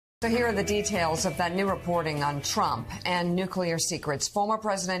So here are the details of that new reporting on Trump and nuclear secrets. Former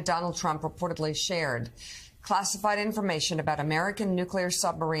President Donald Trump reportedly shared classified information about American nuclear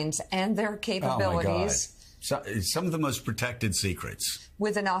submarines and their capabilities. Oh my God. Some of the most protected secrets.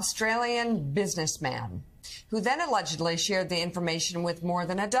 With an Australian businessman who then allegedly shared the information with more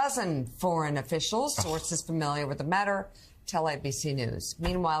than a dozen foreign officials. Sources familiar with the matter tell ABC News.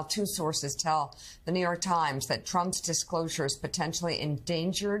 Meanwhile, two sources tell the New York Times that Trump's disclosures potentially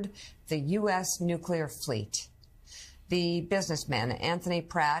endangered the U.S. nuclear fleet. The businessman, Anthony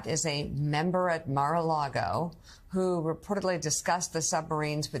Pratt, is a member at Mar-a-Lago who reportedly discussed the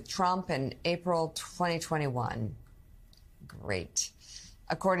submarines with Trump in April 2021. Great.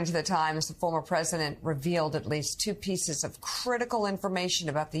 According to the Times, the former president revealed at least two pieces of critical information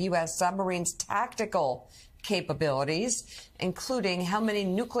about the U.S. submarines' tactical capabilities, including how many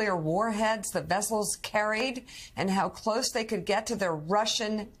nuclear warheads the vessels carried and how close they could get to their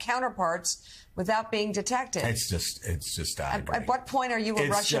Russian counterparts without being detected. It's just staggering. At what point are you a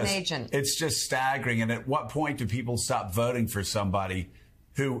Russian agent? It's just staggering. And at what point do people stop voting for somebody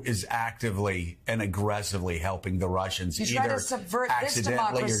who is actively and aggressively helping the Russians, you try to subvert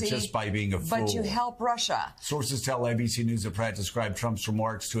accidentally this democracy, or just by being a fool? But you help Russia. Sources tell ABC News that Pratt described Trump's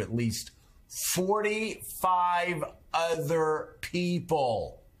remarks to at least 45 other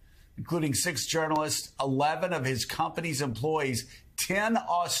people, including 6 journalists, 11 of his company's employees, 10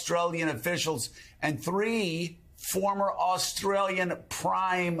 Australian officials, and 3 former Australian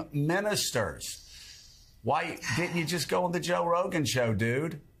prime ministers. Why didn't you just go on the Joe Rogan show,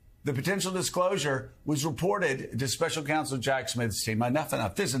 dude? The potential disclosure was reported to Special Counsel Jack Smith's team.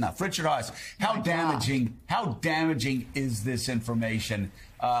 Enough is enough. Richard Haas, how damaging is this information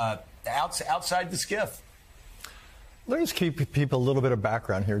outside the skiff? Let me just keep people a little bit of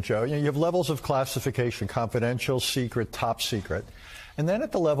background here, Joe. You have levels of classification: confidential, secret, top secret. And then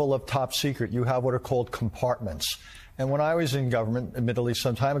at the level of top secret, you have what are called compartments. And when I was in government, admittedly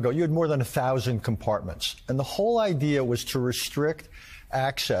some time ago, you had more than 1,000 compartments. And the whole idea was to restrict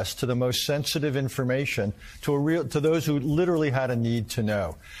access to the most sensitive information to those who literally had a need to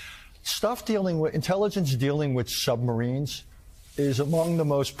know. Intelligence dealing with submarines is among the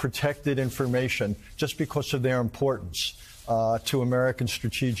most protected information just because of their importance to American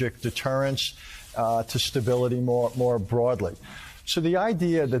strategic deterrence, to stability more broadly. So the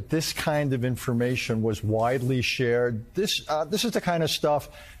idea that this kind of information was widely shared, this is the kind of stuff,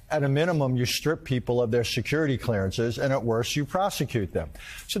 at a minimum, you strip people of their security clearances, and at worst, you prosecute them.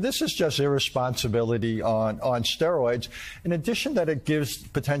 So this is just irresponsibility on steroids. In addition, that it gives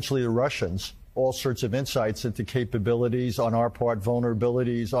potentially the Russians all sorts of insights into capabilities on our part,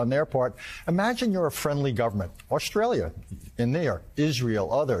 vulnerabilities on their part. Imagine you're a friendly government, Australia in there,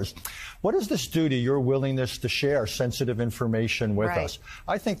 Israel, others. What does this do to your willingness to share sensitive information with us?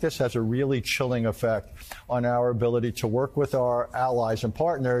 I think this has a really chilling effect on our ability to work with our allies and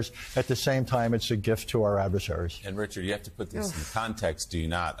partners. At the same time, it's a gift to our adversaries. And Richard, you have to put this in context, do you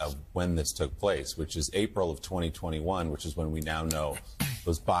not, of when this took place, which is April of 2021, which is when we now know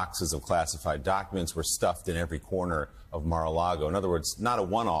those boxes of classified documents were stuffed in every corner of Mar-a-Lago. In other words, not a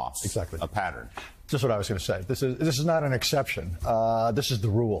one-off, exactly, a pattern. Just what I was going to say. This is not an exception. This is the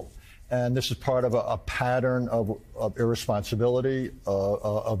rule. And this is part of a pattern of irresponsibility,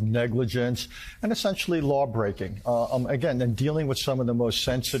 of negligence, and essentially law-breaking. Again, and dealing with some of the most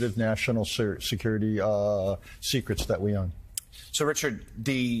sensitive national security secrets that we own. So, Richard,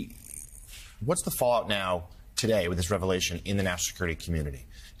 what's the fallout now today with this revelation in the national security community?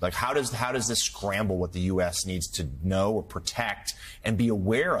 Like, how does this scramble what the U.S. needs to know or protect and be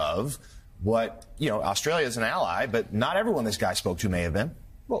aware of? What, Australia is an ally, but not everyone this guy spoke to may have been.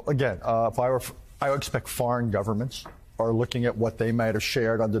 Well, again, I would expect foreign governments are looking at what they might have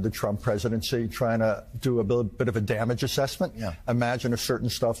shared under the Trump presidency, trying to do a bit of a damage assessment. Yeah. Imagine if certain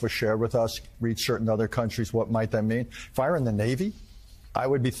stuff was shared with us, reached certain other countries, what might that mean? If I were in the Navy, I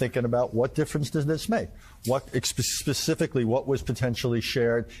would be thinking about what difference does this make? Specifically, what was potentially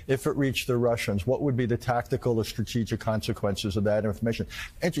shared if it reached the Russians? What would be the tactical or strategic consequences of that information?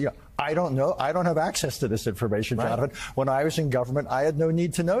 And, I don't know. I don't have access to this information, Jonathan. Right. When I was in government, I had no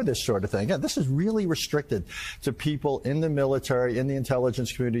need to know this sort of thing. This is really restricted to people in the military, in the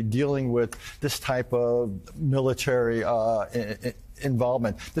intelligence community, dealing with this type of military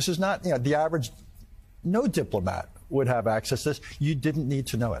involvement. This is not, the average, no diplomat would have access to this. You didn't need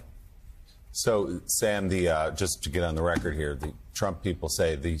to know it. So, Sam, just to get on the record here, the Trump people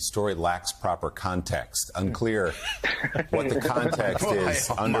say the story lacks proper context. Unclear what the context is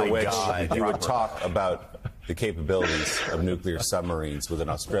under which you would talk about the capabilities of nuclear submarines with an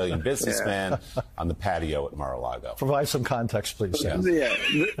Australian businessman on the patio at Mar-a-Lago. Provide some context, please, Sam. Yeah,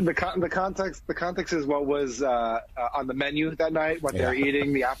 the context is what was on the menu that night, what they're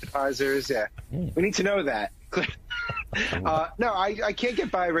eating, the appetizers. Yeah, we need to know that. No, I can't get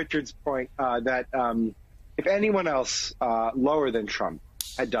by Richard's point that if anyone else lower than Trump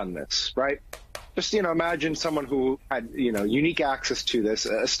had done this, right? Just, imagine someone who had, unique access to this,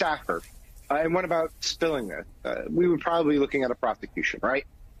 a staffer, and went about spilling this. We would probably be looking at a prosecution, right?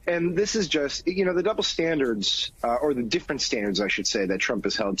 And this is just, the double standards, or the different standards, I should say, that Trump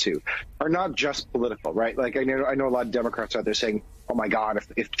is held to are not just political, right? Like, I know a lot of Democrats out there saying, oh, my God,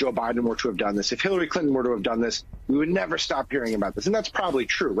 if Joe Biden were to have done this, if Hillary Clinton were to have done this, we would never stop hearing about this. And that's probably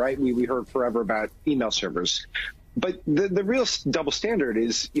true, right? We heard forever about email servers. But the real double standard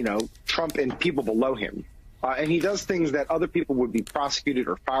is, Trump and people below him. And he does things that other people would be prosecuted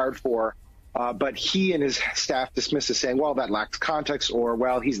or fired for. But he and his staff dismiss as saying, well, that lacks context, or,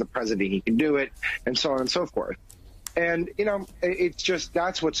 well, he's the president, he can do it, and so on and so forth. And, it's just,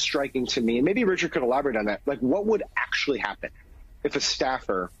 that's what's striking to me. And maybe Richard could elaborate on that. Like, what would actually happen if a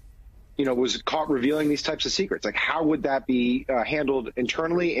staffer, was caught revealing these types of secrets? Like, how would that be handled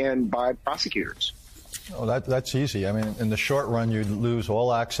internally and by prosecutors? Oh, that's easy. I mean, in the short run, you'd lose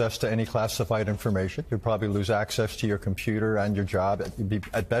all access to any classified information. You'd probably lose access to your computer and your job.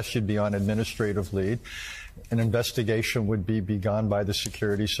 At best, you'd be on administrative leave. An investigation would be begun by the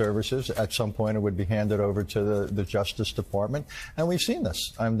security services. At some point, it would be handed over to the Justice Department. And we've seen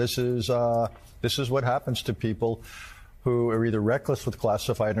this. This is what happens to people who are either reckless with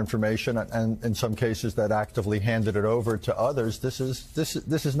classified information and in some cases that actively handed it over to others. This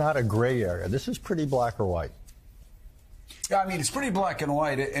is not a gray area. This is pretty black or white. Yeah, I mean, it's pretty black and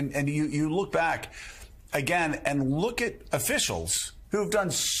white. And you look back again and look at officials who have done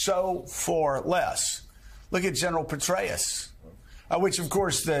so far less. Look at General Petraeus. Which, of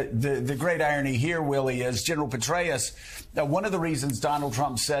course, the great irony here, Willie, is General Petraeus. One of the reasons Donald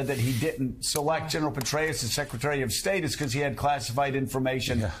Trump said that he didn't select General Petraeus as Secretary of State is because he had classified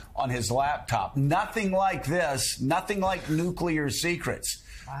information on his laptop. Nothing like this, nothing like nuclear secrets.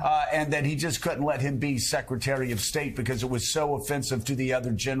 And that he just couldn't let him be Secretary of State because it was so offensive to the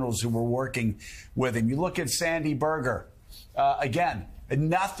other generals who were working with him. You look at Sandy Berger, again.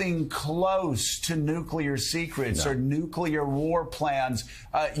 Nothing close to nuclear secrets or nuclear war plans.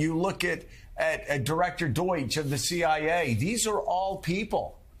 You look at Director Deutsch of the CIA. These are all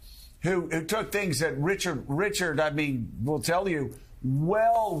people who took things that Richard, I mean, will tell you,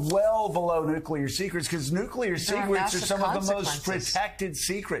 well below nuclear secrets, because nuclear secrets are some of the most protected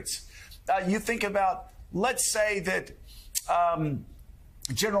secrets. You think about, let's say that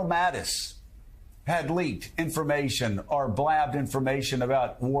General Mattis had leaked information or blabbed information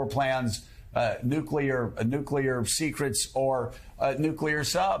about war plans, nuclear secrets, or nuclear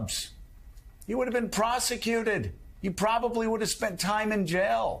subs. He would have been prosecuted. He probably would have spent time in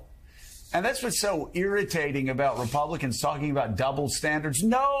jail. And that's what's so irritating about Republicans talking about double standards.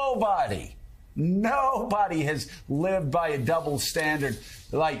 Nobody has lived by a double standard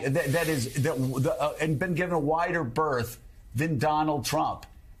like that and been given a wider berth than Donald Trump.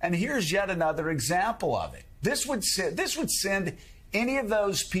 And here's yet another example of it. This would send any of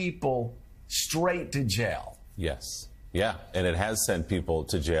those people straight to jail. Yes. Yeah, and it has sent people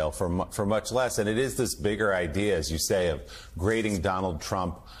to jail for much less. And it is this bigger idea, as you say, of grading Donald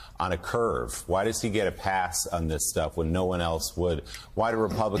Trump on a curve. Why does he get a pass on this stuff when no one else would? Why do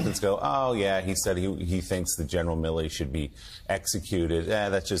Republicans go, oh, yeah, he said he thinks that General Milley should be executed.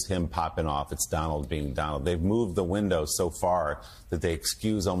 That's just him popping off. It's Donald being Donald. They've moved the window so far that they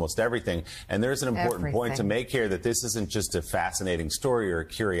excuse almost everything. And there's an important point to make here, that this isn't just a fascinating story or a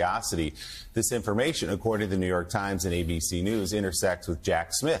curiosity. This information, according to the New York Times and ABC News, intersects with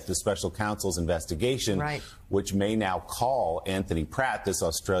Jack Smith, the special counsel's investigation, which may now call Anthony Pratt, this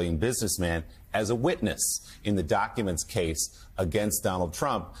Australian businessman, as a witness in the documents case against Donald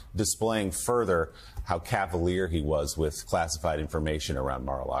Trump, displaying further how cavalier he was with classified information around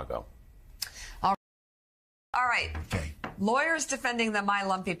Mar-a-Lago. All right. Okay. Lawyers defending the My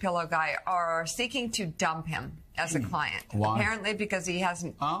Lumpy Pillow guy are seeking to dump him as a client. Why? Apparently because he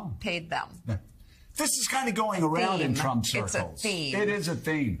hasn't paid them. This is kind of going around in Trump circles. It's a theme. It is a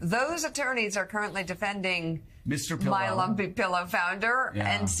theme. Those attorneys are currently defending Mr. Pillow. My Lumpy Pillow founder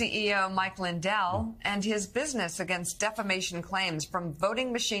and CEO Mike Lindell and his business against defamation claims from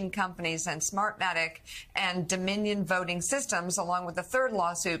voting machine companies and Smartmatic and Dominion Voting Systems, along with a third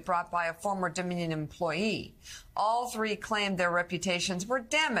lawsuit brought by a former Dominion employee. All three claimed their reputations were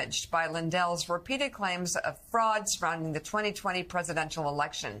damaged by Lindell's repeated claims of fraud surrounding the 2020 presidential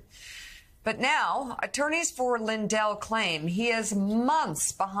election. But now, attorneys for Lindell claim he is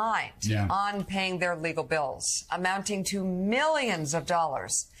months behind on paying their legal bills, amounting to millions of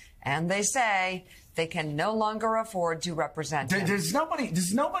dollars. And they say they can no longer afford to represent him. Does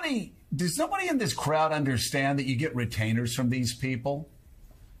nobody in this crowd understand that you get retainers from these people?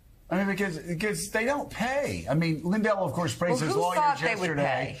 I mean, because they don't pay. I mean, Lindell, of course, praised his lawyers yesterday. They would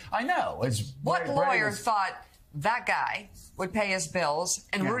pay? I know. What lawyer thought that guy would pay his bills,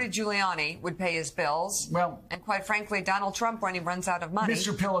 and Rudy Giuliani would pay his bills? Well, and quite frankly, Donald Trump when he runs out of money.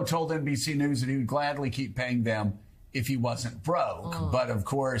 Mr. Pillow told NBC News that he would gladly keep paying them if he wasn't broke. But of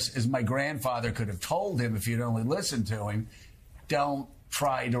course, as my grandfather could have told him if he'd only listened to him, don't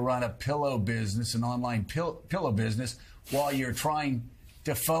try to run a pillow business, an online pillow business, while you're trying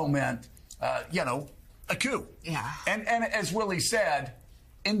to foment, a coup. Yeah. And as Willie said,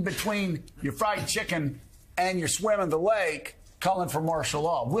 in between your fried chicken and your swim in the lake, calling for martial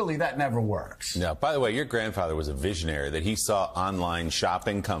law. Willie, that never works. No, by the way, your grandfather was a visionary that he saw online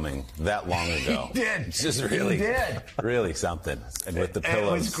shopping coming that long ago. He did. It's just really, he did. Really something. And with the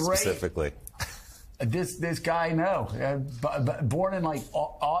pillows specifically. This guy, born in like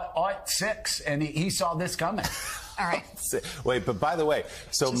 '06, and he saw this coming. All right. Wait, but by the way,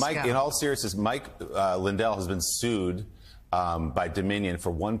 so Just Mike, go. in all seriousness, Mike Lindell has been sued by Dominion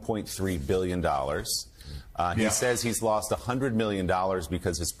for $1.3 billion. He says he's lost $100 million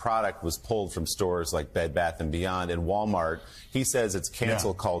because his product was pulled from stores like Bed Bath & Beyond and Walmart. He says it's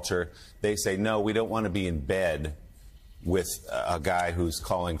cancel culture. They say, no, we don't want to be in bed with a guy who's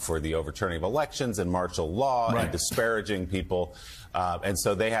calling for the overturning of elections and martial law and disparaging people. And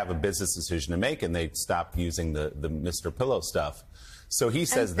so they have a business decision to make, and they stop using the Mr. Pillow stuff. So he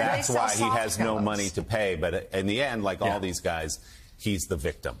says that's why he has no money to pay. But in the end, like all these guys, he's the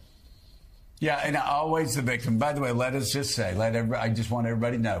victim. Yeah, and always the victim. By the way, let us just say, I just want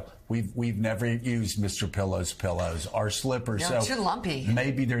everybody to know, we've never used Mr. Pillow's pillows. Our slippers, They're too lumpy.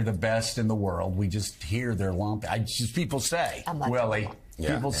 Maybe they're the best in the world. We just hear they're lumpy. People say, Willie,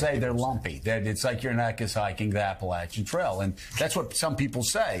 people say they're lumpy. That it's like your neck is hiking the Appalachian Trail, and that's what some people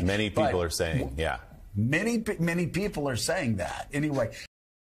say. Many people are saying, Many people are saying that. Anyway,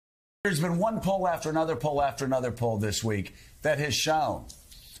 there's been one poll after another poll after another poll this week that has shown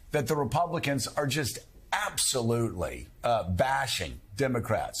that the Republicans are just absolutely bashing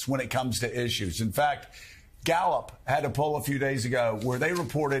Democrats when it comes to issues. In fact, Gallup had a poll a few days ago where they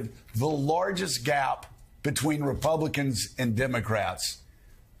reported the largest gap between Republicans and Democrats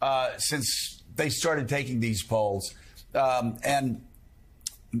since they started taking these polls. And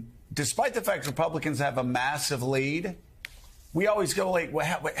despite the fact Republicans have a massive lead, we always go like, well,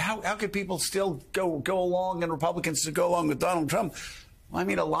 how could people still go along and Republicans to go along with Donald Trump? Well, I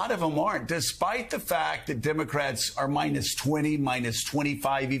mean, a lot of them aren't, despite the fact that Democrats are minus 20, minus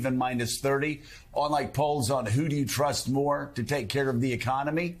 25, even minus 30 on like polls on who do you trust more to take care of the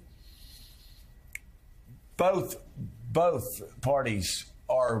economy. Both parties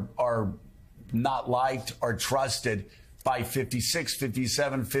are not liked or trusted by 56,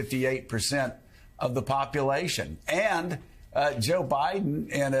 57, 58% of the population. And Joe Biden,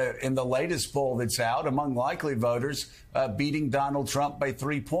 in the latest poll that's out, among likely voters, beating Donald Trump by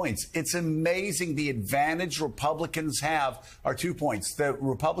 3 points. It's amazing the advantage Republicans have, or 2 points, that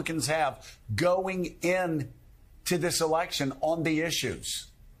Republicans have going in to this election on the issues.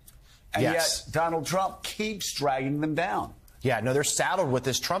 And yet Donald Trump keeps dragging them down. Yeah, no, they're saddled with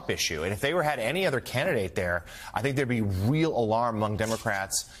this Trump issue. And if they had any other candidate there, I think there'd be real alarm among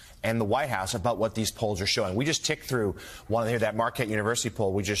Democrats and the White House about what these polls are showing. We just ticked through one here, that Marquette University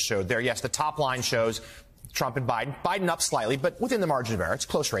poll we just showed there. Yes, the top line shows Trump and Biden. Biden up slightly, but within the margin of error. It's a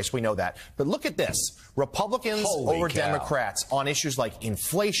close race. We know that. But look at this. Republicans over Democrats on issues like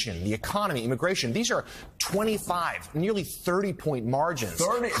inflation, the economy, immigration. These are 25, nearly 30-point margins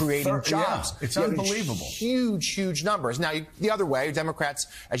creating jobs. Yeah, it's unbelievable. Huge, huge numbers. Now, the other way, Democrats,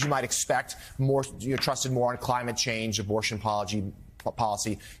 as you might expect, more trusted more on climate change, abortion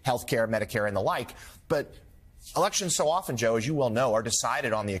policy, health care, Medicare, and the like. But elections so often, Joe, as you well know, are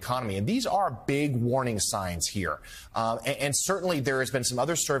decided on the economy. And these are big warning signs here. And certainly there has been some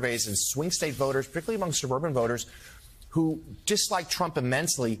other surveys in swing state voters, particularly among suburban voters, who dislike Trump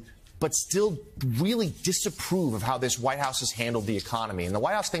immensely, but still really disapprove of how this White House has handled the economy. And the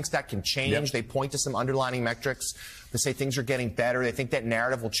White House thinks that can change. Yep. They point to some underlying metrics. They say things are getting better. They think that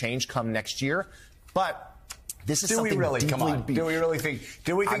narrative will change come next year. But This is do something we really? Come on. deeply- Do we really think?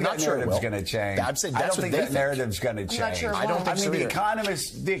 Do we think I'm that not sure it narrative's will. going to change? I'm saying I that's don't what think they that think. narrative's going to I'm change. not sure I don't why. think so the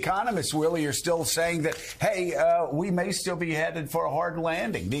either. economists, Willie, are still saying that, hey, we may still be headed for a hard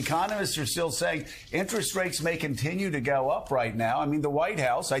landing. The economists are still saying interest rates may continue to go up right now. I mean, the White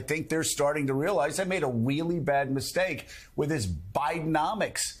House, I think they're starting to realize they made a really bad mistake with this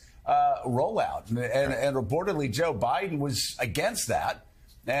Bidenomics rollout. And reportedly, Joe Biden was against that.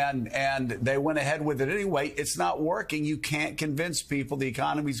 And they went ahead with it anyway. It's not working. You can't convince people the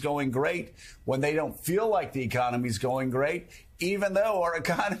economy's going great when they don't feel like the economy's going great, even though our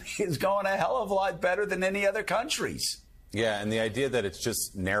economy is going a hell of a lot better than any other country's. Yeah, and the idea that it's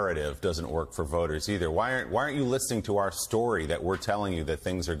just narrative doesn't work for voters either. Why aren't you listening to our story that we're telling you that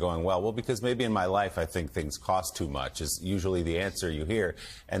things are going well? Well, because maybe in my life I think things cost too much is usually the answer you hear.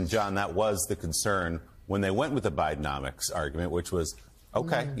 And, John, that was the concern when they went with the Bidenomics argument, which was,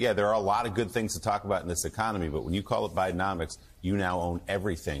 okay, yeah, there are a lot of good things to talk about in this economy, but when you call it Bidenomics, you now own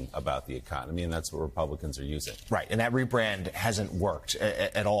everything about the economy, and that's what Republicans are using. Right, and that rebrand hasn't worked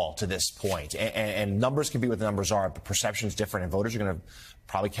at all to this point. And numbers can be what the numbers are, but perception is different, and voters are going to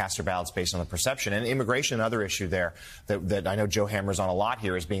probably cast their ballots based on the perception. And immigration, another issue there that I know Joe hammers on a lot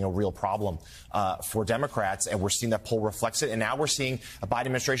here, as being a real problem for Democrats, and we're seeing that poll reflects it. And now we're seeing a Biden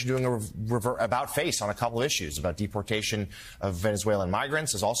administration doing a about face on a couple of issues, about deportation of Venezuelan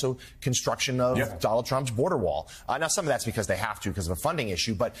migrants. There's also construction of Donald Trump's border wall. Now, some of that's because they have to because of a funding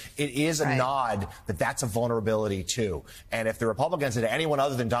issue, but it is a nod that that's a vulnerability too. And if the Republicans had anyone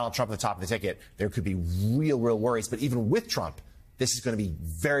other than Donald Trump at the top of the ticket, there could be real worries. But even with Trump, this is going to be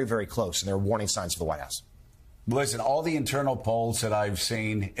very, very close, and there are warning signs for the White House. Listen, all the internal polls that I've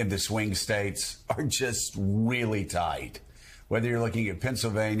seen in the swing states are just really tight. Whether you're looking at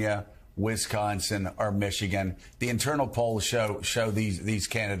Pennsylvania, Wisconsin, or Michigan, the internal polls show these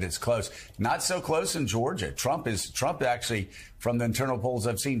candidates close. Not so close in Georgia. Trump actually, from the internal polls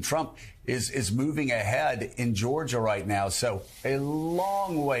I've seen, Trump is moving ahead in Georgia right now. So a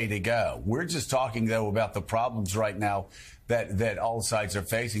long way to go. We're just talking, though, about the problems right now that all sides are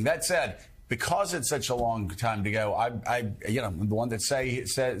facing. That said, because it's such a long time to go, I'm the one that say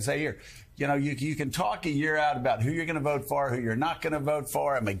here, you can talk a year out about who you're going to vote for, who you're not going to vote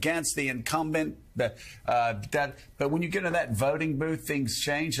for. I'm against the incumbent. But when you get into that voting booth, things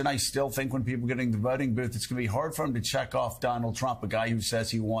change. And I still think when people get in the voting booth, it's going to be hard for them to check off Donald Trump, a guy who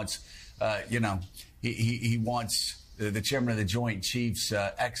says he wants, he wants the chairman of the Joint Chiefs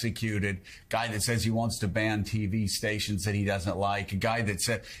executed, guy that says he wants to ban TV stations that he doesn't like, a guy that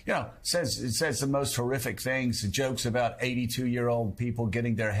says the most horrific things, jokes about 82-year-old people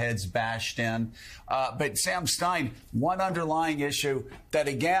getting their heads bashed in. But Sam Stein, one underlying issue that,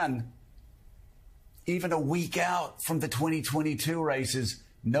 again, even a week out from the 2022 races,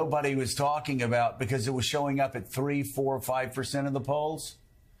 nobody was talking about because it was showing up at 3%, 4%, 5% of the polls.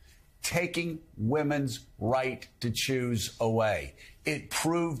 Taking women's right to choose away. It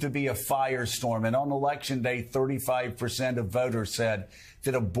proved to be a firestorm. And on Election Day, 35% of voters said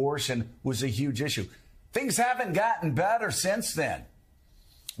that abortion was a huge issue. Things haven't gotten better since then.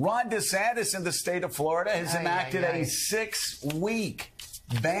 Ron DeSantis in the state of Florida has enacted a 6-week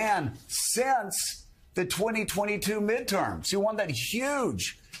ban since the 2022 midterms. He won that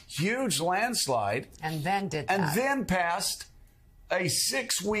huge landslide. And then then passed a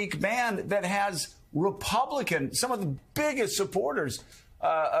 6-week ban that has some of the biggest supporters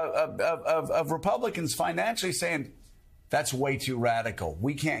of Republicans financially saying that's way too radical.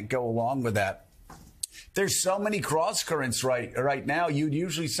 We can't go along with that. There's so many cross currents right now. You'd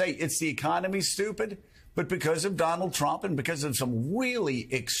usually say it's the economy, stupid, but because of Donald Trump and because of some really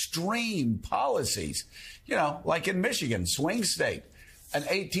extreme policies, like in Michigan, swing state, an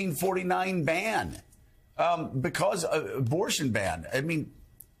 1849 ban. Because abortion ban. I mean,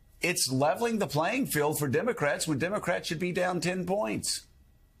 it's leveling the playing field for Democrats when Democrats should be down 10 points.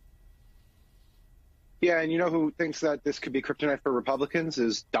 Yeah, and you know who thinks that this could be kryptonite for Republicans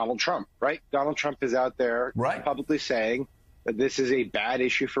is Donald Trump, right? Donald Trump is out there publicly saying that this is a bad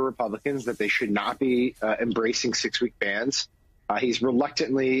issue for Republicans, that they should not be embracing 6-week bans. He's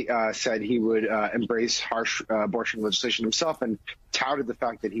reluctantly said he would embrace harsh abortion legislation himself and touted the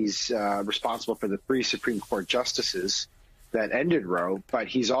fact that he's responsible for the 3 Supreme Court justices that ended Roe. But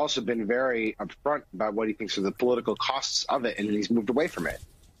he's also been very upfront about what he thinks are the political costs of it, and he's moved away from it.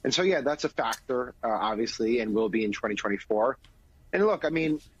 And so, yeah, that's a factor, obviously, and will be in 2024. And look, I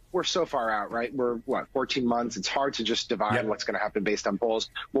mean, we're so far out, right? We're, 14 months? It's hard to just divide what's going to happen based on polls.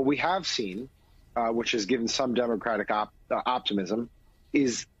 What we have seen, which has given some Democratic optimism,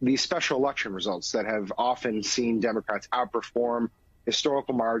 is these special election results that have often seen Democrats outperform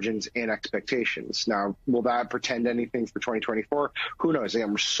historical margins and expectations. Now, will that portend anything for 2024? Who knows?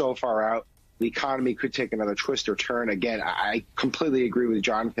 Again, we're so far out. The economy could take another twist or turn. Again, I completely agree with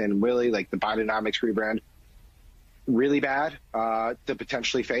Jonathan and Willie, like the Bidenomics rebrand, really bad to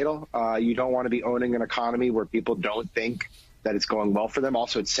potentially fatal. You don't want to be owning an economy where people don't think that it's going well for them.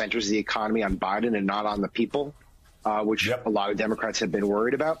 Also, it centers the economy on Biden and not on the people, which a lot of Democrats have been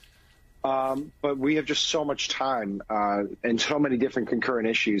worried about. But we have just so much time and so many different concurrent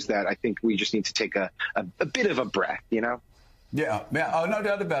issues that I think we just need to take a bit of a breath, you know? Yeah. Oh, no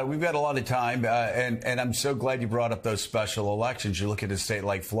doubt about it. We've got a lot of time. And I'm so glad you brought up those special elections. You look at a state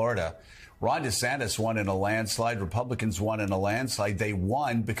like Florida. Ron DeSantis won in a landslide. Republicans won in a landslide. They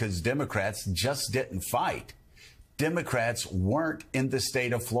won because Democrats just didn't fight. Democrats weren't in the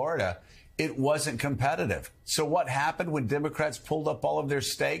state of Florida. It wasn't competitive. So what happened when Democrats pulled up all of their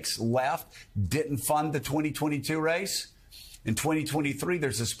stakes, left, didn't fund the 2022 race? In 2023,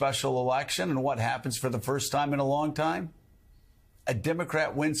 there's a special election. And what happens for the first time in a long time? A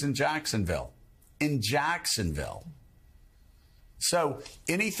Democrat wins in Jacksonville. In Jacksonville. So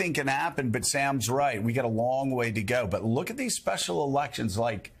anything can happen, but Sam's right. We got a long way to go. But look at these special elections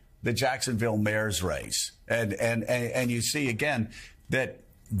like the Jacksonville mayor's race. And you see, again, that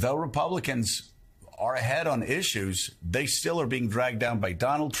though Republicans are ahead on issues, they still are being dragged down by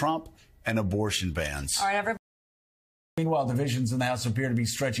Donald Trump and abortion bans. All right, everybody. Meanwhile, divisions in the House appear to be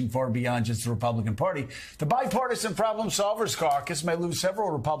stretching far beyond just the Republican Party. The Bipartisan Problem Solvers Caucus may lose several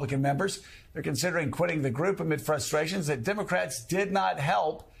Republican members. They're considering quitting the group amid frustrations that Democrats did not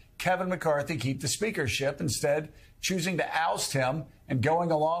help Kevin McCarthy keep the speakership, instead choosing to oust him and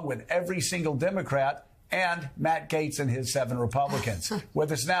going along with every single Democrat and Matt Gaetz and his 7 Republicans.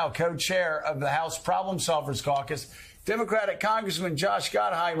 With us now, co-chair of the House Problem Solvers Caucus, Democratic Congressman Josh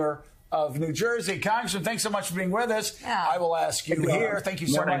Gottheimer of New Jersey. Congressman, thanks so much for being with us. Yeah. I will ask you here. Thank you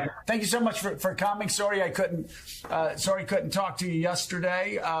so much. Thank you so much for coming. Sorry I couldn't talk to you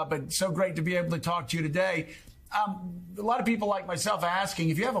yesterday, but so great to be able to talk to you today. A lot of people like myself are asking,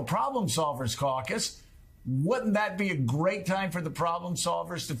 if you have a Problem Solvers Caucus, wouldn't that be a great time for the problem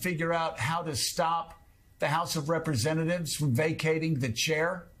solvers to figure out how to stop the House of Representatives from vacating the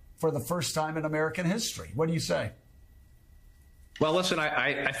chair for the first time in American history? What do you say? Well, listen,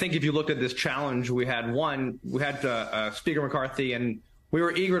 I think if you looked at this challenge, we had Speaker McCarthy, and we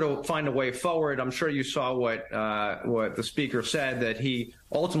were eager to find a way forward. I'm sure you saw what the Speaker said, that he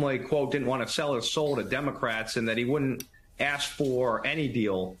ultimately, quote, didn't want to sell his soul to Democrats and that he wouldn't ask for any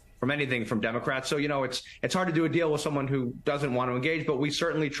deal from anything from Democrats. So, you know, it's hard to do a deal with someone who doesn't want to engage, but we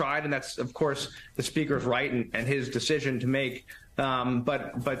certainly tried. And that's, of course, the Speaker's right and his decision to make.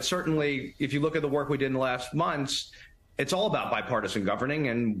 But certainly, if you look at the work we did in the last months, it's all about bipartisan governing,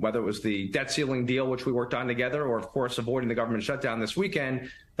 and whether it was the debt ceiling deal, which we worked on together, or, of course, avoiding the government shutdown this weekend,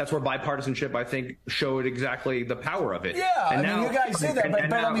 that's where bipartisanship, I think, showed exactly the power of it. Yeah, and I mean, you guys did that,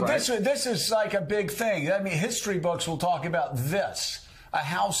 but I mean, right? this is like a big thing. I mean, history books will talk about this, a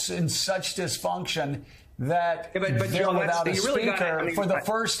House in such dysfunction that they're without a speaker for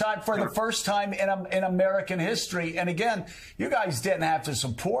the first time in American history. And again, you guys didn't have to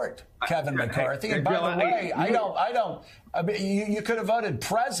support Kevin McCarthy. And by the way, I mean, you could have voted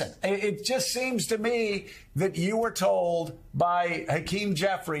present. It just seems to me that you were told by Hakeem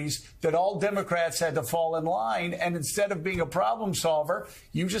Jeffries that all Democrats had to fall in line, and instead of being a problem solver,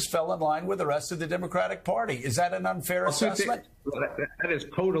 you just fell in line with the rest of the Democratic Party. Is that an unfair assessment? That is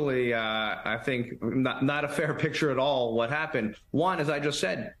totally, I think, not a fair picture at all what happened. One, as I just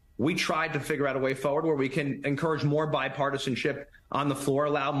said, we tried to figure out a way forward where we can encourage more bipartisanship on the floor,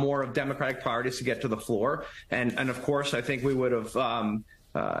 allow more of Democratic priorities to get to the floor. And of course, I think we would have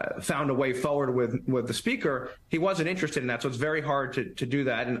found a way forward with the Speaker. He wasn't interested in that, so it's very hard to do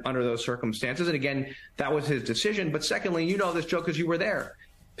that under those circumstances. And again, that was his decision. But secondly, you know this, Joe, because you were there.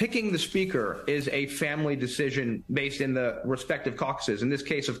 Picking the Speaker is a family decision based in the respective caucuses. In this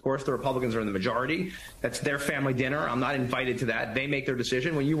case, of course, the Republicans are in the majority. That's their family dinner. I'm not invited to that. They make their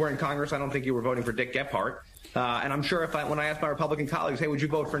decision. When you were in Congress, I don't think you were voting for Dick Gephardt. And I'm sure when I asked my Republican colleagues, hey, would you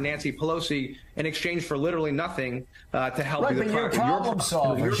vote for Nancy Pelosi in exchange for literally nothing to help you? But you're a problem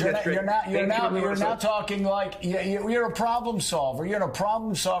solver. You're now talking like you're a problem solver. You're in a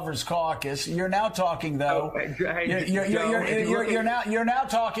problem solvers caucus. You're now talking though. You're now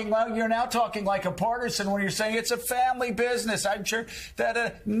talking like a partisan when you're saying it's a family business. I'm sure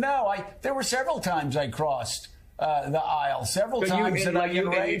that there were several times I crossed the aisle, several times that I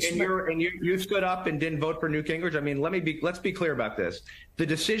enraged. And you stood up and didn't vote for Newt Gingrich. I mean, let's be clear about this. The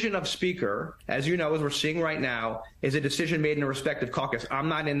decision of Speaker, as you know, as we're seeing right now, is a decision made in a respective caucus. I'm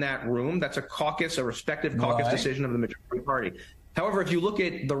not in that room. That's a respective caucus decision of the majority party. However, if you look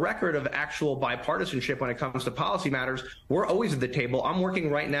at the record of actual bipartisanship when it comes to policy matters, we're always at the table. I'm working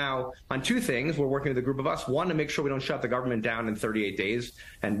right now on two things. We're working with a group of us. One, to make sure we don't shut the government down in 38 days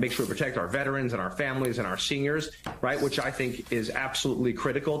and make sure we protect our veterans and our families and our seniors, right, which I think is absolutely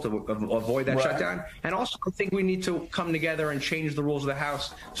critical to avoid that shutdown. And also, I think we need to come together and change the rules of the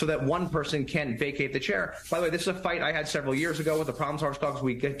House so that one person can vacate the chair. By the way, this is a fight I had several years ago with the Problem Solvers Caucus.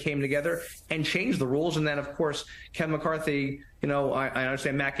 We came together and changed the rules. And then, of course, Kevin McCarthy, you know, I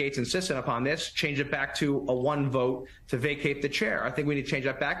understand Matt Gaetz insisted upon this, change it back to a one vote to vacate the chair. I think we need to change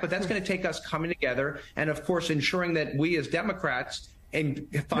that back, but that's going to take us coming together and, of course, ensuring that we as Democrats and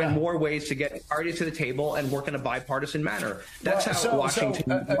find more ways to get parties to the table and work in a bipartisan manner. That's how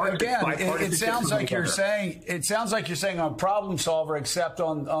Washington. Again, it sounds like you're saying. It sounds like you're saying I'm a problem solver, except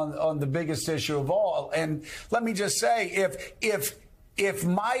on the biggest issue of all. And let me just say, if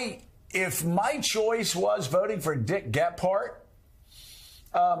my choice was voting for Dick Gephardt,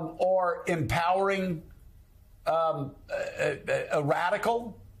 or empowering a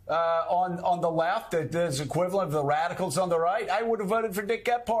radical on the left that is equivalent of the radicals on the right, I would have voted for Dick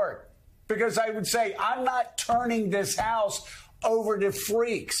Gephardt, because I would say I'm not turning this House over to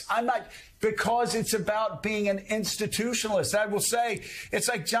freaks. I'm not, because it's about being an institutionalist. I will say it's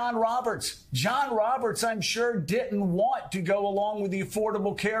like John Roberts. John Roberts, I'm sure, didn't want to go along with the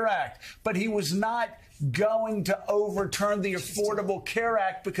Affordable Care Act, but he was not going to overturn the Affordable Care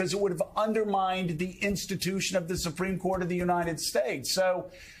Act because it would have undermined the institution of the Supreme Court of the United States.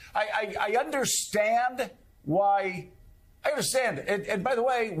 So I understand why. I understand. And by the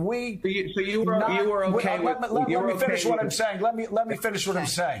way, you were okay. Let me finish what I'm saying. Let me finish what I'm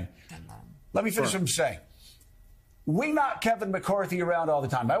saying. Let me finish what I'm saying. We knock Kevin McCarthy around all the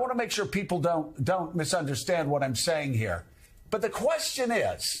time. I want to make sure people don't misunderstand what I'm saying here. But the question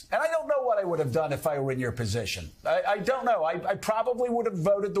is, and I don't know what I would have done if I were in your position. I don't know. I probably would have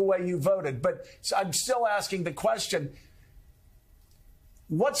voted the way you voted. But I'm still asking the question,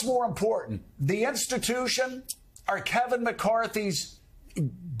 what's more important, the institution or Kevin McCarthy's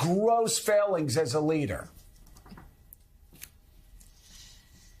gross failings as a leader?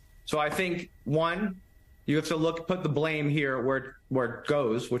 So I think, one, you have to put the blame here where it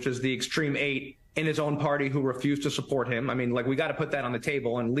goes, which is the extreme 8 in his own party who refused to support him. I mean, we got to put that on the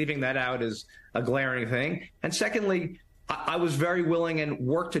table, and leaving that out is a glaring thing. And secondly, I was very willing and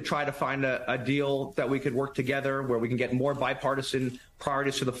worked to try to find a deal that we could work together where we can get more bipartisan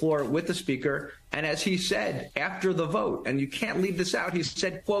priorities to the floor with the speaker. And as he said after the vote, and you can't leave this out, he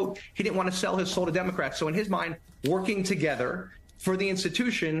said, quote, he didn't want to sell his soul to Democrats. So in his mind, working together for the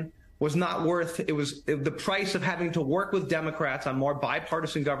institution was not worth, it was the price of having to work with Democrats on more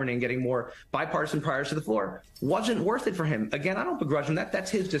bipartisan governing, getting more bipartisan priorities to the floor, wasn't worth it for him. Again, I don't begrudge him that. That's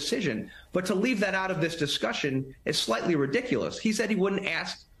his decision. But to leave that out of this discussion is slightly ridiculous. He said he wouldn't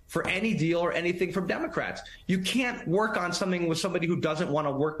ask for any deal or anything from Democrats. You can't work on something with somebody who doesn't want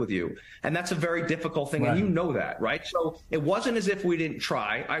to work with you. And that's a very difficult thing. Right. And you know that, right? So it wasn't as if we didn't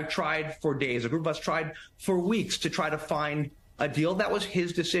try. I tried for days. A group of us tried for weeks to try to find a deal. That was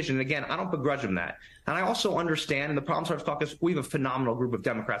his decision. And again, I don't begrudge him that. And I also understand in the Problem Solvers Caucus, we have a phenomenal group of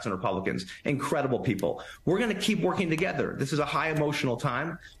Democrats and Republicans, incredible people. We're going to keep working together. This is a high emotional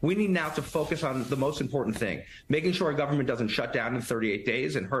time. We need now to focus on the most important thing, making sure our government doesn't shut down in 38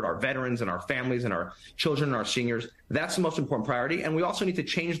 days and hurt our veterans and our families and our children and our seniors. That's the most important priority. And we also need to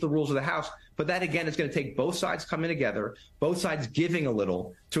change the rules of the House. But that, again, is going to take both sides coming together, both sides giving a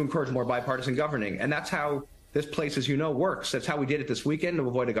little to encourage more bipartisan governing. And that's how this place, as you know, works. That's how we did it this weekend to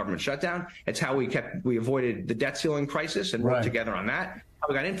avoid a government shutdown. It's how we avoided the debt ceiling crisis and worked together on that. How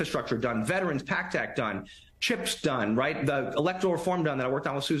we got infrastructure done, Veterans PACT Act done, CHIPS done, right? The electoral reform done that I worked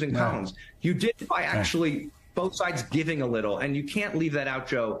on with Susan Collins. You did it by actually both sides giving a little. And you can't leave that out,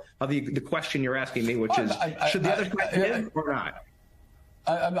 Joe, of the question you're asking me, which is, should the other side give or not?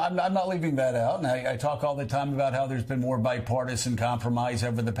 I'm not leaving that out. And I talk all the time about how there's been more bipartisan compromise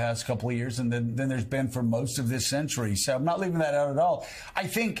over the past couple of years than there's been for most of this century. So I'm not leaving that out at all. I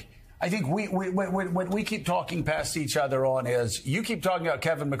think what we keep talking past each other on is you keep talking about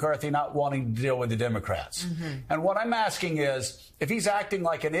Kevin McCarthy not wanting to deal with the Democrats. Mm-hmm. And what I'm asking is, if he's acting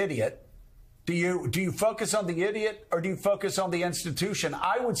like an idiot, do you focus on the idiot or do you focus on the institution?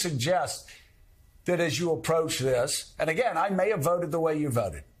 I would suggest that as you approach this, and again, I may have voted the way you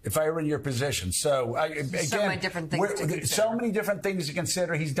voted if I were in your position. So, so many different things to consider. So many different things to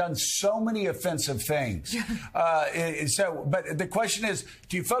consider. He's done so many offensive things. But the question is,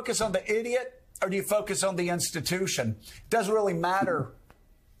 do you focus on the idiot or do you focus on the institution? It doesn't really matter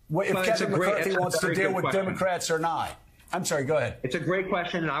if Kevin McCarthy wants to deal with Democrats or not. I'm sorry, go ahead. It's a great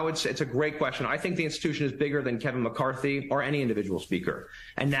question, and I would say it's a great question. I think the institution is bigger than Kevin McCarthy or any individual speaker.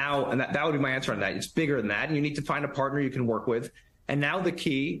 And that would be my answer on that. It's bigger than that, and you need to find a partner you can work with. And now the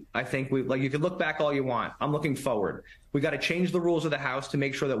key, I think, you can look back all you want. I'm looking forward. We got to change the rules of the House to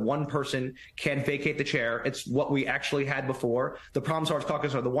make sure that one person can vacate the chair. It's what we actually had before. The Problem Solvers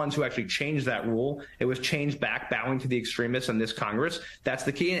Caucus are the ones who actually changed that rule. It was changed back, bowing to the extremists in this Congress. That's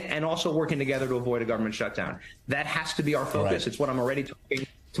the key. And also working together to avoid a government shutdown. That has to be our focus. Right. It's what I'm already talking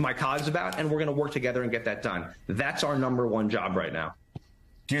to my colleagues about, and we're going to work together and get that done. That's our number one job right now.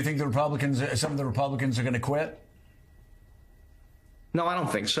 Do you think some of the Republicans are going to quit? No, I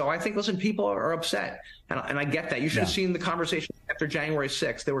don't think so. I think, listen, people are upset. And I get that. You should have seen the conversation after January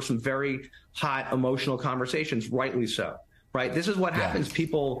 6th. There were some very hot, emotional conversations, rightly so. Right? This is what happens.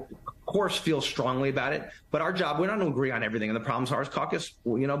 People, of course, feel strongly about it. But our job, we're not going to agree on everything in the Problem Solvers Caucus,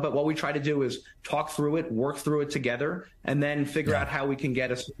 but what we try to do is talk through it, work through it together, and then figure out how we can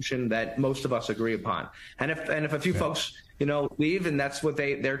get a solution that most of us agree upon. And if a few folks leave and that's what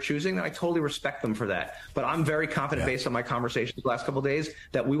they're choosing, then I totally respect them for that. But I'm very confident based on my conversations the last couple of days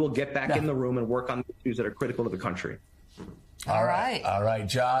that we will get back in the room and work on the issues that are critical to the country. All right,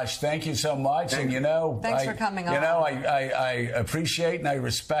 Josh. Thank you so much. Thanks. And thanks for coming on. I appreciate and I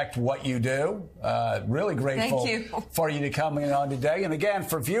respect what you do. Really grateful for you to come in on today. And again,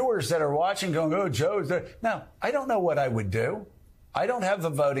 for viewers that are watching, going, "Oh, Joe's there." No, I don't know what I would do. I don't have the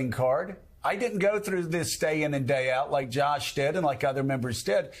voting card. I didn't go through this day in and day out like Josh did and like other members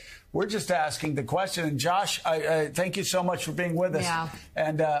did. We're just asking the question. And Josh, I thank you so much for being with us. Yeah.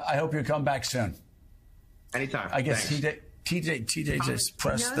 And I hope you come back soon. Anytime. I guess Thanks. TJ just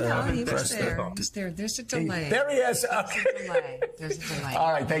pressed he was there. He's there. There's a delay. There he is. Okay. There's a delay.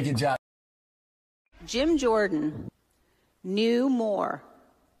 All right. Thank you, John. Jim Jordan knew more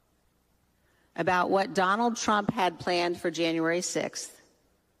about what Donald Trump had planned for January 6th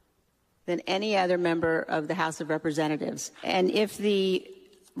than any other member of the House of Representatives. And if the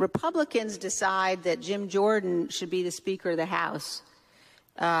Republicans decide that Jim Jordan should be the Speaker of the House,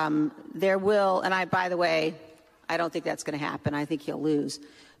 there will, and by the way, I don't think that's going to happen. I think he'll lose.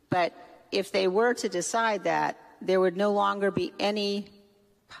 But if they were to decide that, there would no longer be any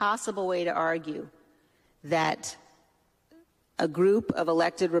possible way to argue that a group of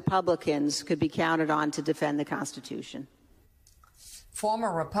elected Republicans could be counted on to defend the Constitution.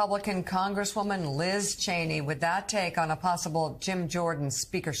 Former Republican Congresswoman Liz Cheney with that take on a possible Jim Jordan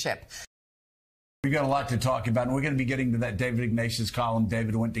speakership. We've got a lot to talk about, and we're going to be getting to that David Ignatius column.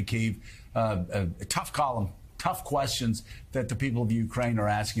 David went to Kyiv. A tough column, tough questions that the people of Ukraine are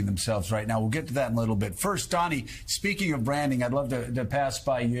asking themselves right now. We'll get to that in a little bit. First, Donnie, speaking of branding, I'd love to pass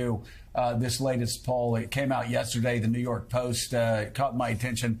by you this latest poll. It came out yesterday. The New York Post caught my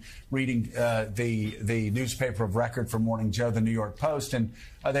attention reading the newspaper of record for Morning Joe, the New York Post. And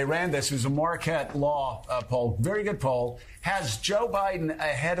they ran this. It was a Marquette Law poll. Very good poll. Has Joe Biden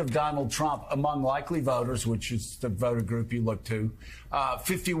ahead of Donald Trump among likely voters, which is the voter group you look to,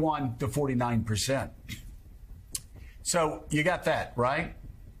 51 to 49%. So you got that, right?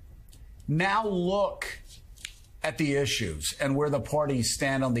 Now look at the issues and where the parties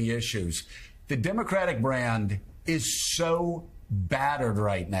stand on the issues. The Democratic brand is so battered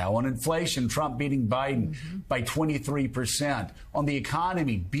right now. On inflation, Trump beating Biden by 23%. On the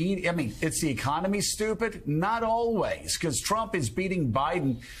economy, it's the economy, stupid? Not always, because Trump is beating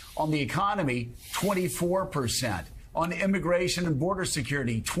Biden on the economy 24%. On immigration and border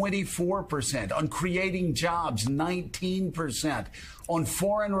security, 24%. On creating jobs, 19%. On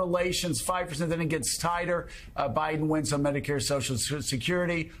foreign relations, 5%. Then it gets tighter. Biden wins on Medicare, Social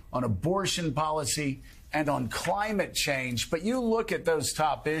Security, on abortion policy, and on climate change. But you look at those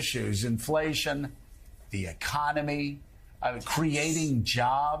top issues, inflation, the economy, creating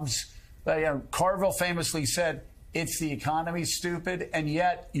jobs. Carville famously said, it's the economy, stupid. And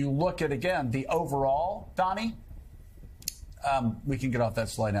yet you look at, again, the overall, Donnie. We can get off that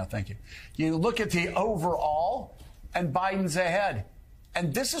slide now. Thank you. You look at the overall, and Biden's ahead.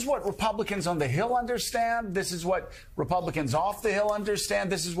 And this is what Republicans on the Hill understand. This is what Republicans off the Hill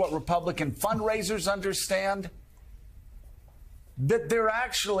understand. This is what Republican fundraisers understand. That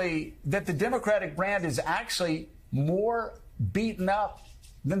the Democratic brand is actually more beaten up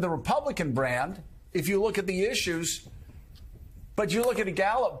than the Republican brand if you look at the issues. But you look at a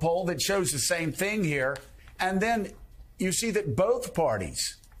Gallup poll that shows the same thing here, and then you see that both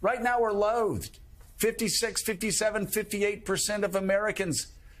parties right now are loathed. 56, 57, 58% of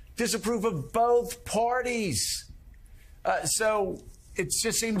Americans disapprove of both parties. So it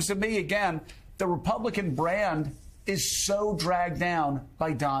just seems to me, again, the Republican brand is so dragged down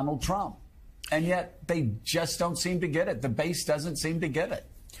by Donald Trump. and yet they just don't seem to get it. The base doesn't seem to get it.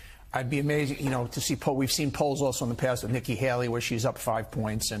 I'd be amazed, to see we've seen polls also in the past with Nikki Haley where she's up 5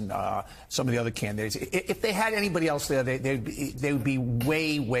 points, and some of the other candidates. If they had anybody else there, they would be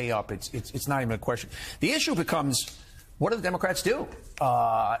way, way up. It's not even a question. The issue becomes, what do the Democrats do?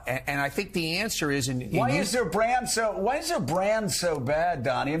 And I think the answer is why is their brand so bad,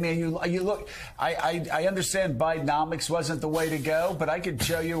 Donnie? I mean, you look. I understand Bidenomics wasn't the way to go, but I could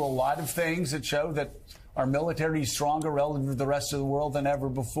show you a lot of things that show that our military is stronger relative to the rest of the world than ever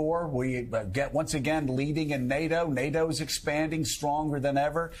before. We get, once again, leading in NATO. NATO is expanding stronger than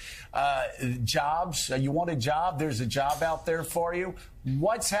ever. Jobs. You want a job? There's a job out there for you.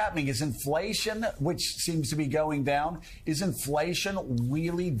 What's happening? Is inflation, which seems to be going down, is inflation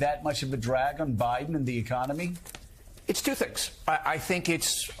really that much of a drag on Biden and the economy? It's two things. I think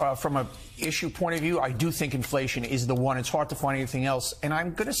it's, from an issue point of view, I do think inflation is the one. It's hard to find anything else. And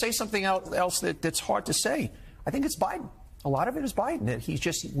I'm going to say something else that's hard to say. I think it's Biden. A lot of it is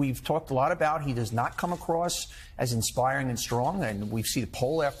Biden. We've talked a lot about, he does not come across as inspiring and strong. And we've seen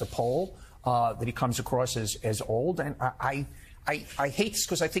poll after poll that he comes across as old. And I hate this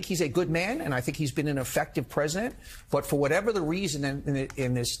because I think he's a good man, and I think he's been an effective president. But for whatever the reason,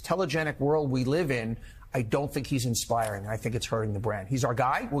 in this telegenic world we live in, I don't think he's inspiring. I think it's hurting the brand. He's our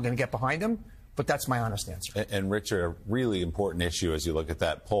guy. We're going to get behind him. But that's my honest answer. And Richard, a really important issue as you look at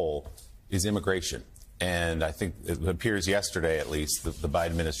that poll is immigration. And I think it appears yesterday, at least, the Biden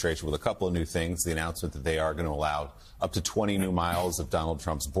administration with a couple of new things, the announcement that they are going to allow up to 20 new miles of Donald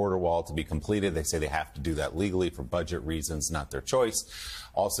Trump's border wall to be completed. They say they have to do that legally for budget reasons, not their choice.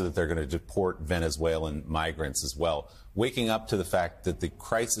 Also that they're going to deport Venezuelan migrants as well. Waking up to the fact that the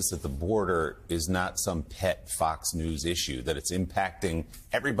crisis at the border is not some pet Fox News issue, that it's impacting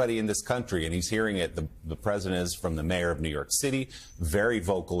everybody in this country. And he's hearing it, the president is, from the mayor of New York City, very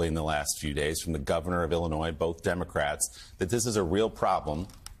vocally in the last few days, from the governor of Illinois, both Democrats, that this is a real problem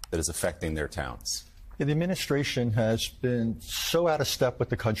that is affecting their towns. Yeah, the administration has been so out of step with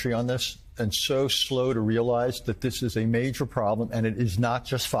the country on this and so slow to realize that this is a major problem, and it is not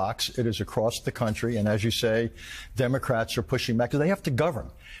just Fox. It is across the country. And as you say, Democrats are pushing back because they have to govern.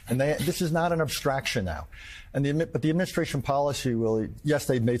 And this is not an abstraction now. But the administration policy really, yes,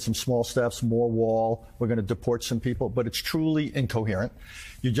 they've made some small steps, more wall, we're going to deport some people, but it's truly incoherent.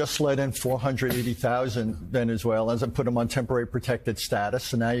 You just let in 480,000 Venezuelans and put them on temporary protected status,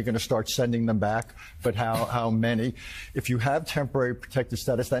 so now you're going to start sending them back. But how many? If you have temporary protected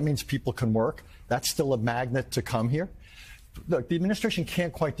status, that means people can work. That's still a magnet to come here. Look, the administration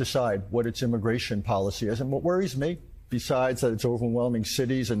can't quite decide what its immigration policy is, and what worries me, besides that it's overwhelming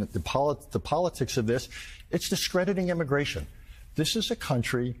cities and the politics of this, it's discrediting immigration. This is a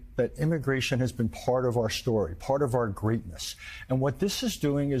country that immigration has been part of our story, part of our greatness. And what this is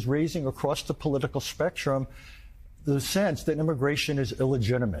doing is raising across the political spectrum the sense that immigration is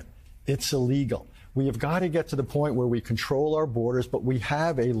illegitimate. It's illegal. We have got to get to the point where we control our borders, but we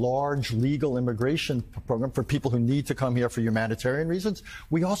have a large legal immigration program for people who need to come here for humanitarian reasons.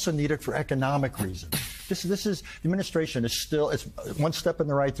 We also need it for economic reasons. The administration is still, it's one step in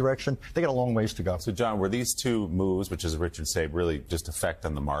the right direction. They got a long ways to go. So, John, were these two moves, which, as Richard said, really just affect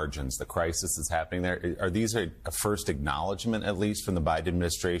on the margins, the crisis that's happening there, are these a first acknowledgement, at least from the Biden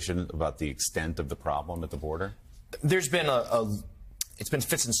administration, about the extent of the problem at the border? There's been it's been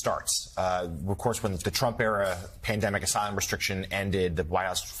fits and starts. Of course, when the Trump-era pandemic asylum restriction ended, the White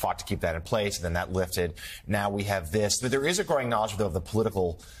House fought to keep that in place, and then that lifted. Now we have this. But there is a growing knowledge, though, of the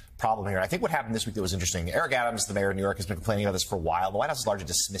political problem here. I think what happened this week that was interesting, Eric Adams, the mayor of New York, has been complaining about this for a while. The White House has largely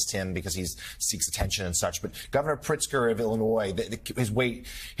dismissed him because he seeks attention and such. But Governor Pritzker of Illinois, his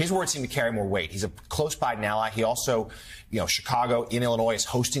words seem to carry more weight. He's a close Biden ally. He also, Chicago in Illinois is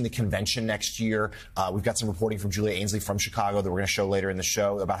hosting the convention next year. We've got some reporting from Julia Ainsley from Chicago that we're going to show later in the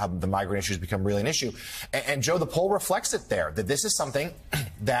show about how the migrant issue has become really an issue. And Joe, the poll reflects it there, that this is something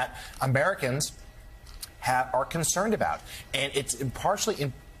that Americans are concerned about. And it's partially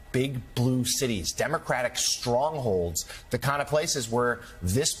in big blue cities, Democratic strongholds, the kind of places where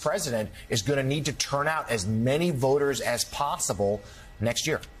this president is going to need to turn out as many voters as possible next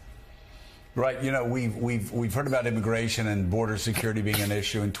year. Right. We've heard about immigration and border security being an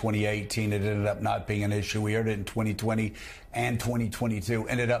issue in 2018. It ended up not being an issue. We heard it in 2020 and 2022.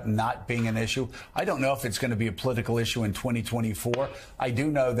 Ended up not being an issue. I don't know if it's going to be a political issue in 2024. I do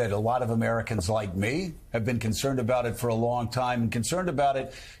know that a lot of Americans like me have been concerned about it for a long time, and concerned about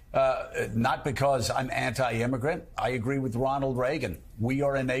it not because I'm anti-immigrant. I agree with Ronald Reagan. We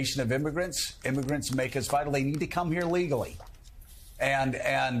are a nation of immigrants. Immigrants make us vital. They need to come here legally. And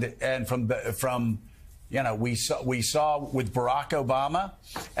from You know, we saw with Barack Obama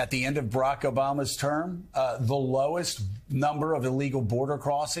at the end of Barack Obama's term, the lowest number of illegal border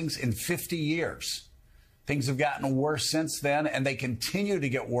crossings in 50 years. Things have gotten worse since then, and they continue to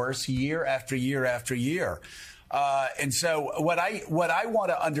get worse year after year after year. And so what I want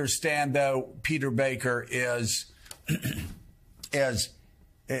to understand, though, Peter Baker, is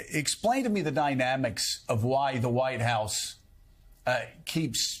explain to me the dynamics of why the White House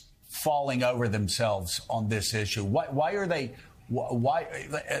keeps falling over themselves on this issue. Why are they? Why,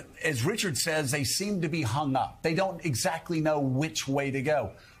 as Richard says, they seem to be hung up. They don't exactly know which way to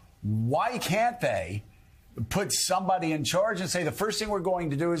go. Why can't they put somebody in charge and say the first thing we're going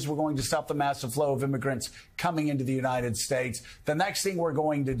to do is we're going to stop the massive flow of immigrants coming into the United States. The next thing we're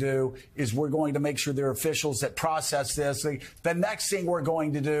going to do is we're going to make sure there are officials that process this. The next thing we're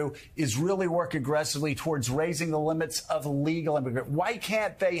going to do is really work aggressively towards raising the limits of legal immigrants. Why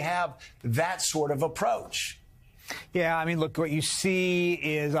can't they have that sort of approach? Yeah, I mean, look, what you see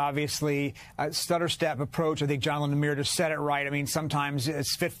is obviously a stutter-step approach. I think John Lemire just said it right. I mean, sometimes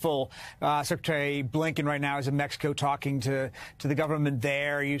it's fitful. Secretary Blinken right now is in Mexico talking to the government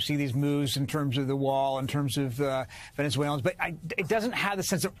there. You see these moves in terms of the wall, in terms of Venezuelans. But it doesn't have the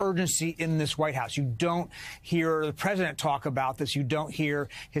sense of urgency in this White House. You don't hear the president talk about this. You don't hear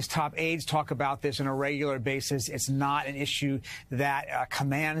his top aides talk about this on a regular basis. It's not an issue that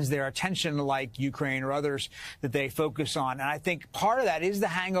commands their attention like Ukraine or others that they focus on. And I think part of that is the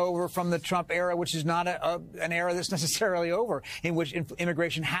hangover from the Trump era, which is not an era that's necessarily over, in which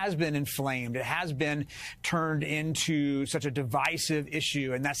immigration has been inflamed. It has been turned into such a divisive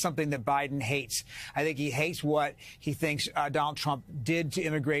issue. And that's something that Biden hates. I think he hates what he thinks Donald Trump did to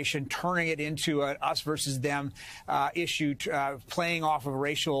immigration, turning it into an us versus them issue, playing off of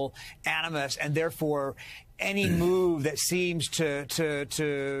racial animus, and therefore any move that seems to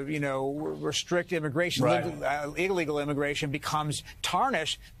restrict immigration, right, illegal immigration, becomes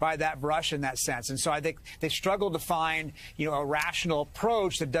tarnished by that brush in that sense. And so I think they struggle to find, a rational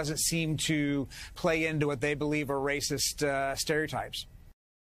approach that doesn't seem to play into what they believe are racist stereotypes.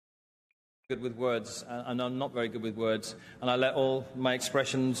 Good with words, and I'm not very good with words. And I let all my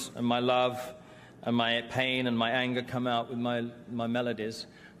expressions and my love and my pain and my anger come out with my melodies.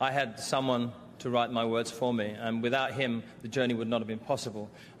 I had someone to write my words for me, and without him the journey would not have been possible.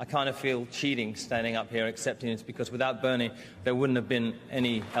 I kind of feel cheating standing up here accepting it, because without Bernie there wouldn't have been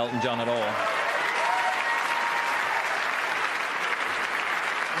any Elton John at all.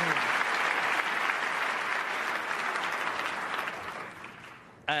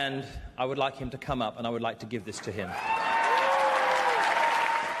 And I would like him to come up, and I would like to give this to him.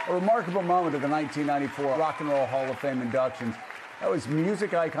 A remarkable moment of the 1994 Rock and Roll Hall of Fame inductions. That was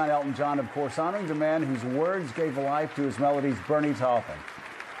music icon Elton John, of course, honoring the man whose words gave life to his melodies, Bernie Taupin.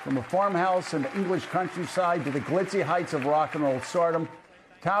 From a farmhouse in the English countryside to the glitzy heights of rock and roll stardom,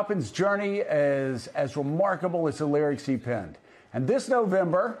 Taupin's journey is as remarkable as the lyrics he penned. And this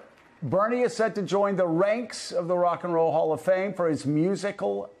November, Bernie is set to join the ranks of the Rock and Roll Hall of Fame for his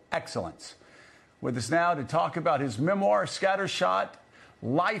musical excellence. With us now to talk about his memoir, Scattershot,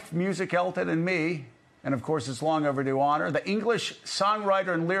 Life, Music, Elton, and Me, and, of course, his long overdue honor, the English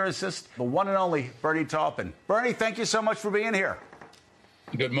songwriter and lyricist, the one and only Bernie Taupin. Bernie, thank you so much for being here.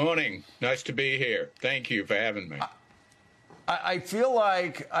 Good morning. Nice to be here. Thank you for having me. I feel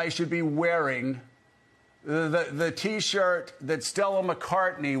like I should be wearing the T-shirt that Stella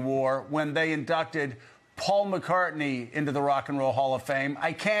McCartney wore when they inducted Paul McCartney into the Rock and Roll Hall of Fame.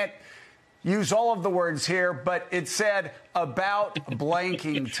 I can't use all of the words here, but it said about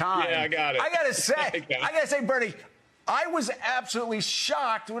blanking time. Yeah, I got it. I gotta say, Bernie, I was absolutely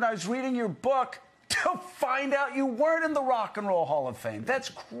shocked when I was reading your book to find out you weren't in the Rock and Roll Hall of Fame. That's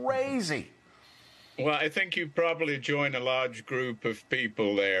crazy. Well, I think you probably joined a large group of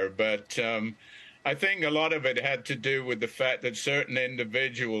people there, but I think a lot of it had to do with the fact that certain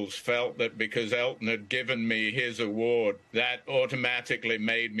individuals felt that because Elton had given me his award, that automatically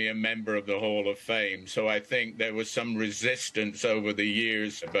made me a member of the Hall of Fame. So I think there was some resistance over the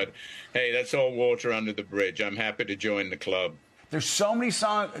years. But, hey, that's all water under the bridge. I'm happy to join the club. There's so many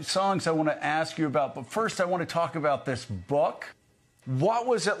songs I want to ask you about. But first, I want to talk about this book. What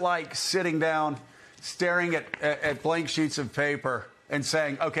was it like sitting down, staring at blank sheets of paper, and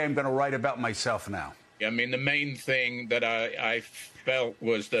saying, okay, I'm going to write about myself now? I mean, the main thing that I felt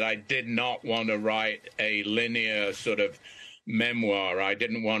was that I did not want to write a linear sort of memoir. I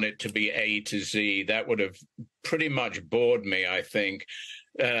didn't want it to be A to Z. That would have pretty much bored me, I think.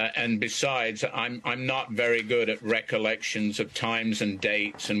 And besides, I'm not very good at recollections of times and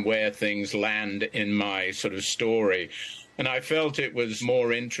dates and where things land in my sort of story. And I felt it was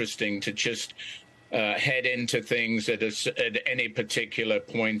more interesting to just head into things at any particular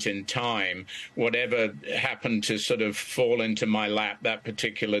point in time. Whatever happened to sort of fall into my lap that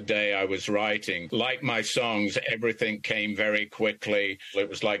particular day I was writing. Like my songs, everything came very quickly. It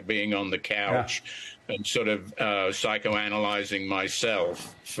was like being on the couch. Yeah. And sort of psychoanalyzing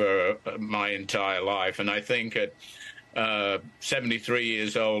myself for my entire life. And I think at 73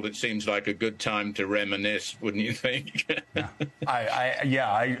 years old, it seems like a good time to reminisce, wouldn't you think?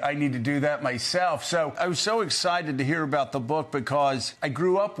 I need to do that myself. So I was so excited to hear about the book because I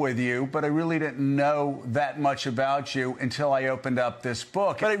grew up with you, but I really didn't know that much about you until I opened up this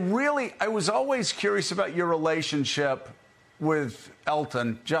book. But I was always curious about your relationship with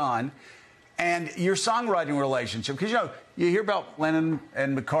Elton John and your songwriting relationship, because, you hear about Lennon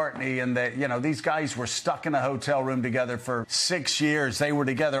and McCartney and that, these guys were stuck in a hotel room together for 6 years. They were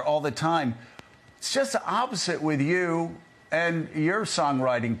together all the time. It's just the opposite with you and your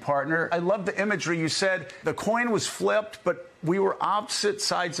songwriting partner. I love the imagery. You said the coin was flipped, but we were opposite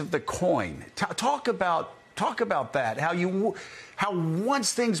sides of the coin. Talk about that, how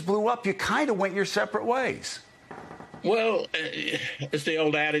once things blew up, you kind of went your separate ways. Well, as the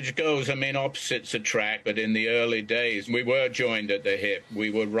old adage goes, opposites attract, but in the early days, we were joined at the hip.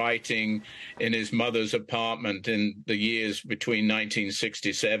 We were writing in his mother's apartment in the years between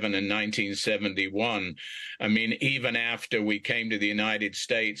 1967 and 1971. Even after we came to the United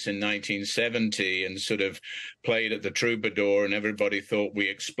States in 1970 and sort of played at the Troubadour and everybody thought we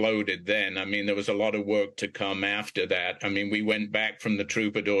exploded then. There was a lot of work to come after that. We went back from the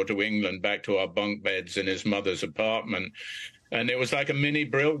Troubadour to England, back to our bunk beds in his mother's apartment. And it was like a mini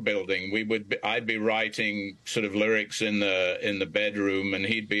Brill building. I'd be writing sort of lyrics in the bedroom, and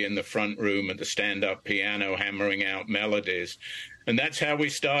he'd be in the front room at the stand-up piano hammering out melodies. And that's how we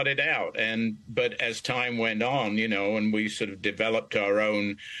started out. But as time went on, and we sort of developed our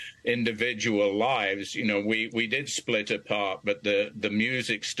own individual lives, we did split apart, but the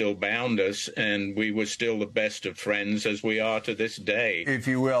music still bound us, and we were still the best of friends as we are to this day. If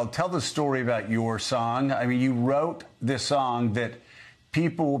you will, tell the story about your song. You wrote this song that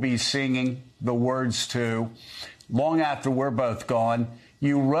people will be singing the words to long after we're both gone.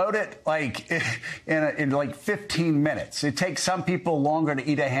 You wrote it in like 15 minutes. It takes some people longer to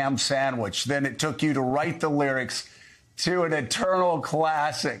eat a ham sandwich than it took you to write the lyrics to an eternal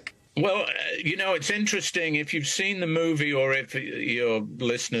classic. Well, it's interesting. If you've seen the movie, or if your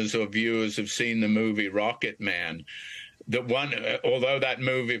listeners or viewers have seen the movie Rocket Man, although that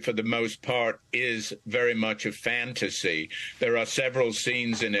movie for the most part is very much a fantasy, there are several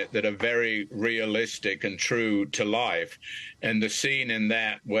scenes in it that are very realistic and true to life. And the scene in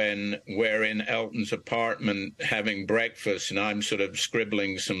that when we're in Elton's apartment having breakfast and I'm sort of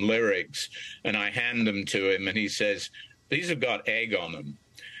scribbling some lyrics and I hand them to him and he says, "These have got egg on them."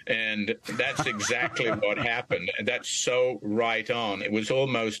 And that's exactly what happened. And that's so right on. It was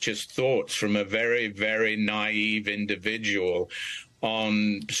almost just thoughts from a very, very naive individual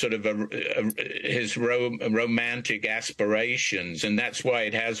on sort of his romantic aspirations. And that's why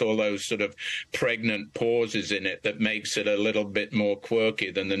it has all those sort of pregnant pauses in it that makes it a little bit more quirky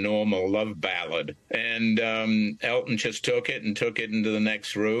than the normal love ballad. And Elton just took it into the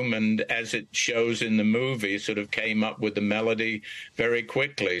next room. And as it shows in the movie, sort of came up with the melody very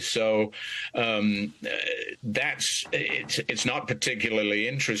quickly. So it's not particularly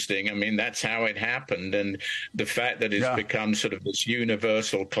interesting. That's how it happened. And the fact that it's become sort of this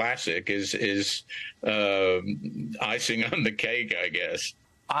universal classic is icing on the cake, I guess.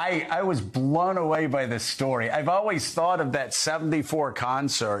 I was blown away by this story. I've always thought of that 74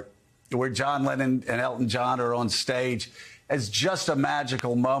 concert where John Lennon and Elton John are on stage as just a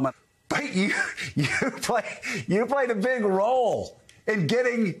magical moment. But you played a big role in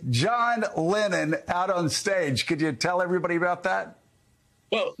getting John Lennon out on stage. Could you tell everybody about that?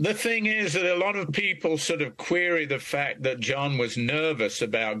 Well, the thing is that a lot of people sort of query the fact that John was nervous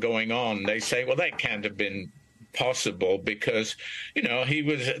about going on. They say, well, that can't have been possible because, he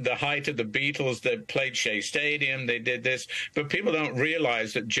was at the height of the Beatles. They played Shea Stadium. They did this. But people don't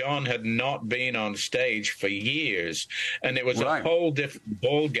realize that John had not been on stage for years. And it was a whole different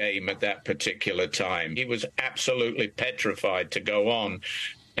ball game at that particular time. He was absolutely petrified to go on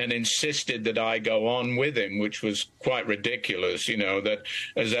and insisted that I go on with him, which was quite ridiculous, that,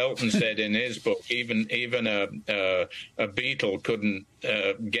 as Elton said in his book, even a Beatle couldn't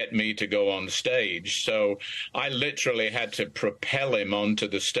get me to go on stage. So I literally had to propel him onto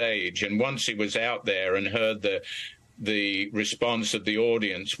the stage. And once he was out there and heard the response of the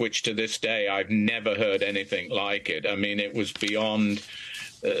audience, which to this day I've never heard anything like it. It was beyond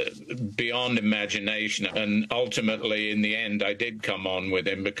beyond imagination. And ultimately, in the end, I did come on with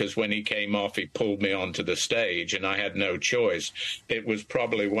him, because when he came off, he pulled me onto the stage and I had no choice. It was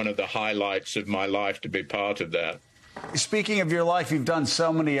probably one of the highlights of my life to be part of that. Speaking of your life, you've done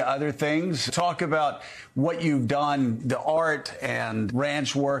so many other things. Talk about what you've done. The art and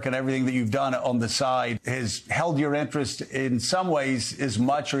ranch work and everything that you've done on the side has held your interest in some ways as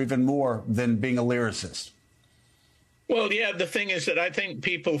much or even more than being a lyricist. Well, yeah, the thing is that I think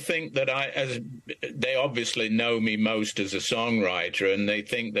people think that they obviously know me most as a songwriter, and they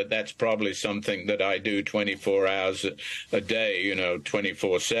think that that's probably something that I do 24 hours a day,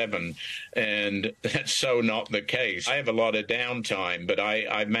 24/7. And that's so not the case. I have a lot of downtime, but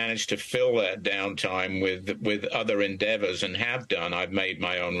I've managed to fill that downtime with other endeavors, and have done. I've made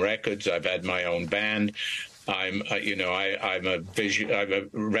my own records. I've had my own band. I'm a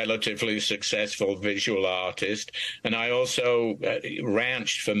relatively successful visual artist, and I also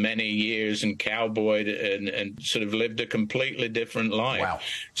ranched for many years and cowboyed and sort of lived a completely different life. Wow.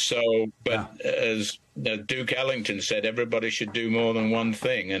 So, but as Duke Ellington said, everybody should do more than one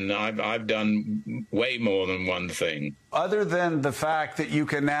thing, and I've done way more than one thing. Other than the fact that you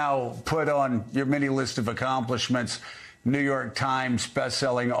can now put on your mini list of accomplishments, New York Times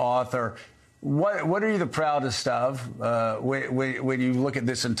bestselling author, what are you the proudest of when you look at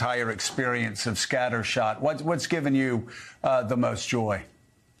this entire experience of Scattershot? What's given you the most joy?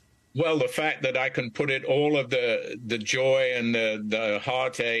 Well, the fact that I can put it, all of the joy and the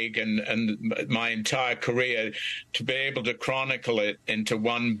heartache and my entire career, to be able to chronicle it into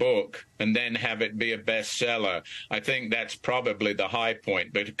one book and then have it be a bestseller, I think that's probably the high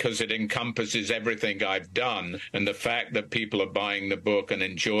point, because it encompasses everything I've done. And the fact that people are buying the book and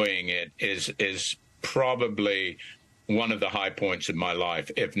enjoying it is probably one of the high points of my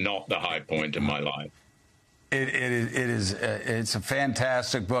life, if not the high point of my life. It's a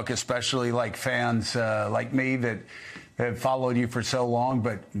fantastic book, especially like fans like me that have followed you for so long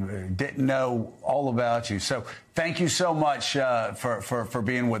but didn't know all about you. So thank you so much for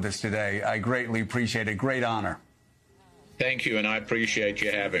being with us today. I greatly appreciate it. Great honor. Thank you, and I appreciate you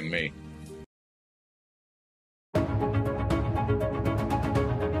having me.